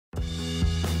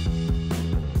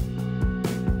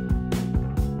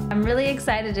I'm really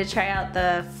excited to try out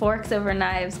the Forks Over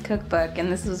Knives Cookbook,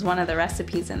 and this was one of the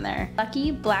recipes in there.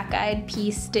 Lucky Black Eye Pea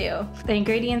Stew. The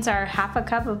ingredients are half a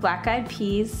cup of black eyed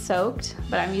peas soaked,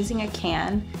 but I'm using a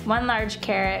can, 1 large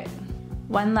carrot,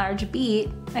 1 large beet,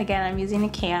 again I'm using a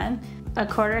can, a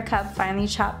 1/4 cup finely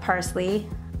chopped parsley,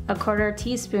 a 1/4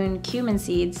 teaspoon cumin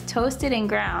seeds, toasted and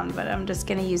ground, but I'm just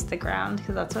gonna use the ground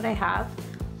because that's what I have,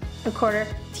 a 1/4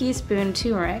 teaspoon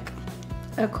turmeric,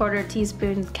 a 1/4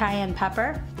 teaspoon cayenne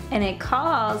pepper, and it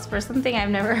calls for something I've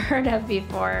never heard of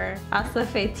before,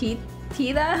 Asafitida?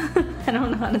 I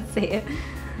don't know how to say it,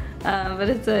 but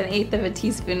it's 1/8 of a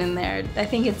teaspoon in there. I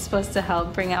think it's supposed to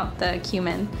help bring out the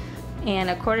cumin. And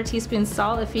a 1/4 teaspoon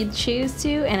salt if you choose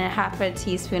to, and a 1/2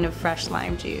 teaspoon of fresh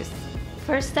lime juice.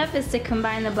 First step is to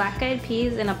combine the black eyed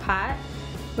peas in a pot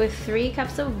with 3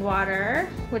 cups of water,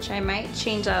 which I might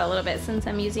change that a little bit since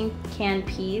I'm using canned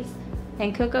peas,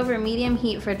 and cook over medium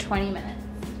heat for 20 minutes.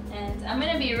 And I'm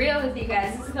gonna be real with you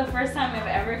guys, this is the first time I've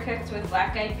ever cooked with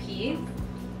black eyed peas,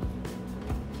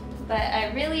 but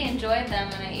I really enjoyed them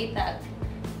when I ate that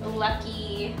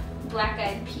lucky black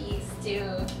eyed pea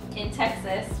stew in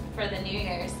Texas for the New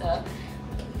Year, so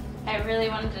I really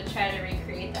wanted to try to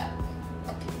recreate that.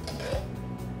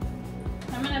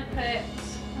 I'm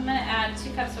gonna add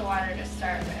 2 cups of water to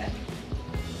start with.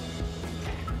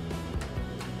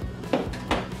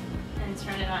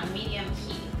 Turn it on medium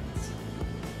heat.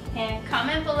 And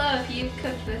comment below if you've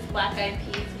cooked with black eyed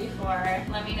peas before.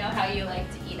 Let me know how you like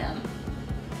to eat them.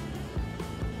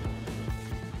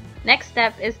 Next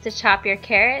step is to chop your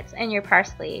carrots and your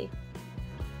parsley.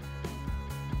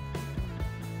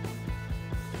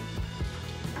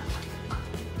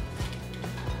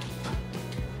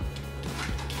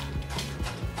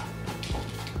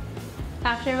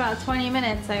 After about 20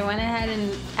 minutes, I went ahead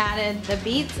and added the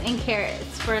beets and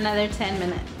carrots for another 10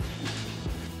 minutes.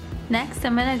 Next,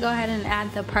 I'm gonna go ahead and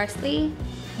add the parsley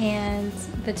and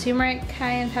the turmeric,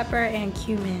 cayenne pepper, and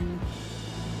cumin.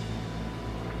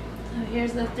 So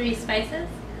here's the 3 spices.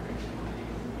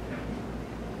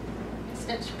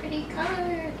 Such pretty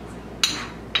colors.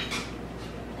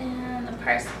 And the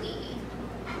parsley.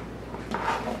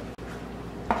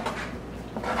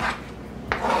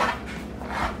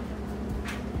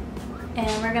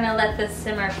 And we're gonna let this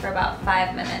simmer for about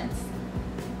 5 minutes.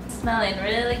 It's smelling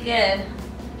really good.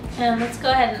 And let's go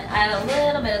ahead and add a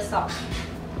little bit of salt.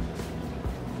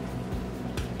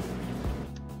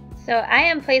 So I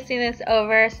am placing this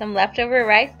over some leftover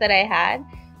rice that I had,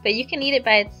 but you can eat it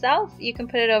by itself, you can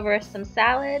put it over some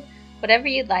salad, whatever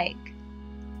you'd like.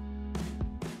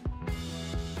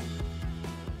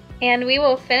 And we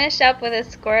will finish up with a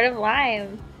squirt of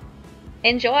lime.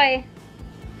 Enjoy!